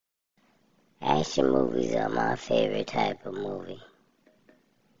Action movies are my favorite type of movie.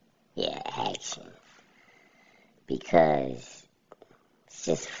 Yeah, action. Because it's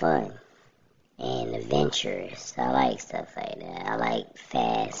just fun and adventurous. I like stuff like that. I like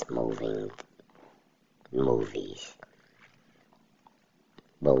fast moving movies.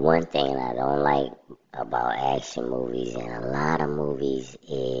 But one thing I don't like about action movies and a lot of movies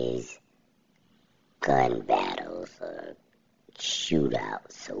is gun battles or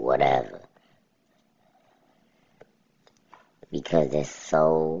shootouts or whatever. Because it's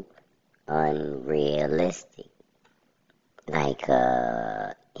so unrealistic. Like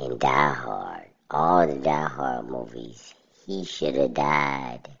in Die Hard, all the Die Hard movies, he should have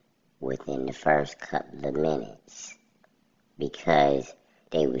died within the first couple of minutes because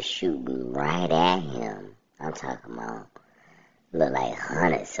they were shooting right at him. I'm talking about look like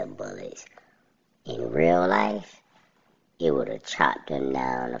hundreds of bullets. In real life, it would have chopped him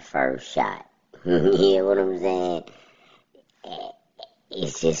down the first shot. You hear what I'm saying?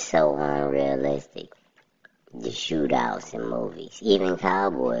 It's just so unrealistic. The shootouts in movies, even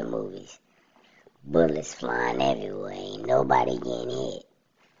cowboy movies. Bullets flying everywhere, ain't nobody getting hit.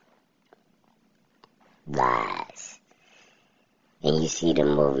 Lies. And you see the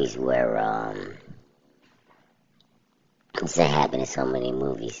movies where, it's happened in so many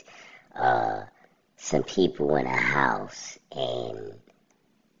movies, some people in a house and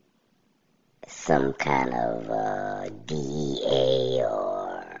some kind of DEA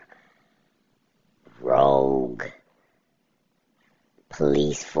or rogue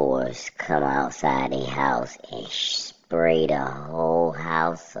police force come outside a house and spray the whole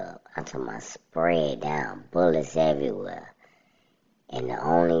house up. I'm talking about spray it down, bullets everywhere. And the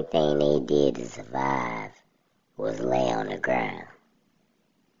only thing they did to survive was lay on the ground.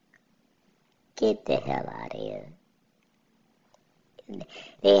 Get the hell out of here.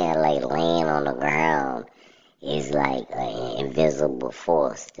 They had like laying on the ground is like an invisible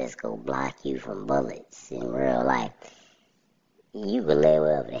force that's gonna block you from bullets in real life. You can lay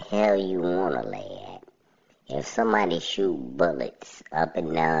wherever the hell you wanna lay at. If somebody shoot bullets up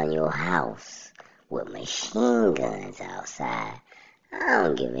and down your house with machine guns outside, I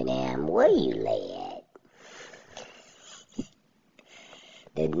don't give a damn where you lay at.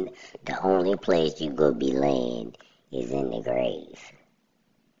 The only place you gonna be laying is in the grave.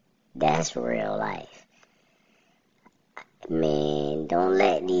 That's real life. Man, don't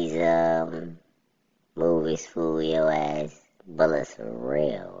let these movies fool your ass. Bullets are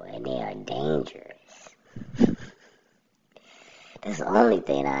real and they are dangerous. That's the only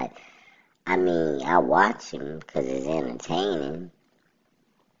thing I watch them because it's entertaining.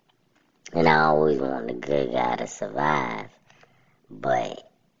 And I always want the good guy to survive. But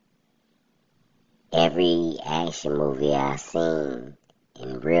every action movie I've seen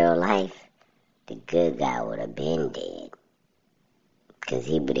in real life, the good guy would have been dead. Because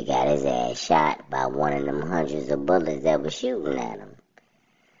he would have got his ass shot by one of them hundreds of bullets that were shooting at him.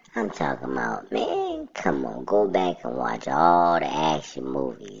 I'm talking about, man, come on, go back and watch all the action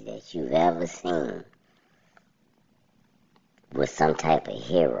movies that you've ever seen with some type of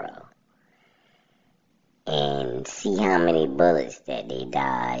hero. And see how many bullets that they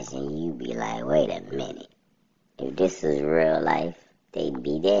dodge, and you be like, wait a minute. If this was real life, they'd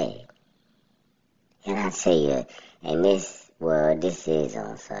be dead. And I tell you, and this is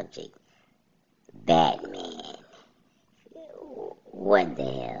on subject. Batman. What the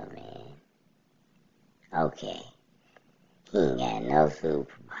hell, man? Okay. He ain't got no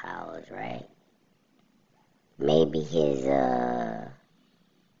superpowers, right? Maybe his,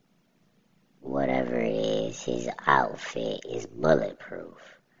 whatever it is, his outfit is bulletproof.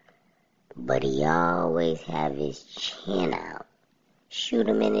 But he always have his chin out. Shoot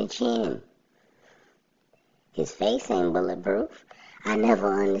him in the chin. His face ain't bulletproof. I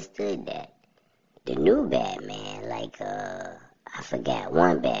never understood that. The new Batman, I forgot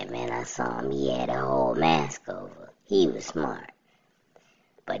one Batman I saw him, he had a whole mask over. He was smart.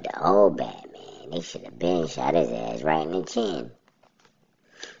 But the old Batman, they should have been shot his ass right in the chin.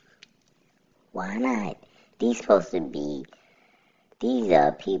 Why not? These are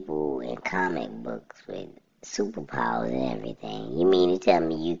people in comic books with superpowers and everything. You mean to tell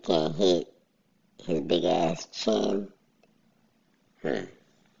me you can't hit his big ass chin?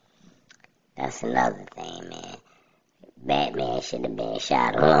 That's another thing, man. Batman should have been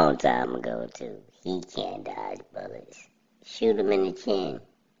shot a long time ago, too. He can't dodge bullets. Shoot him in the chin.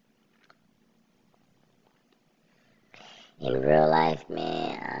 In real life,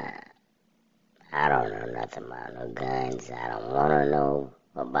 man, I don't know nothing about no guns. I don't want to know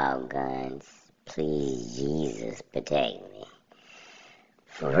about guns. Please, Jesus, protect me.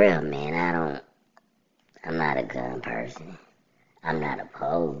 For real, man, not a gun person. I'm not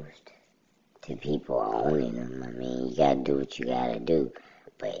opposed to people owning them. I mean, you gotta do what you gotta do.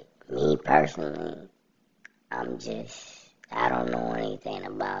 But me personally, I don't know anything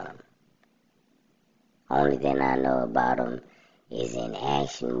about them. Only thing I know about them is in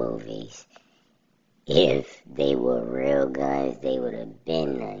action movies. If they were real guns, they would have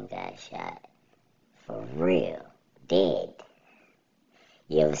been done got shot. For real. Dead.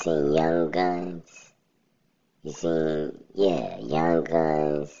 You ever seen Young Guns? You seen, Young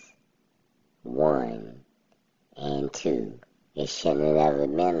Guns 1 and 2. It shouldn't have ever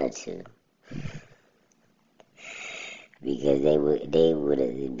been a 2. Because they would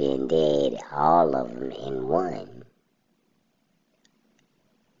have been dead, all of them in one.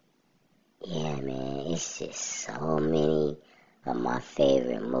 Yeah, man, it's just so many of my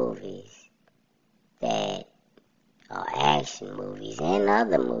favorite movies that are action movies and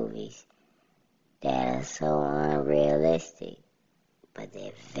other movies that are so unrealistic, but they're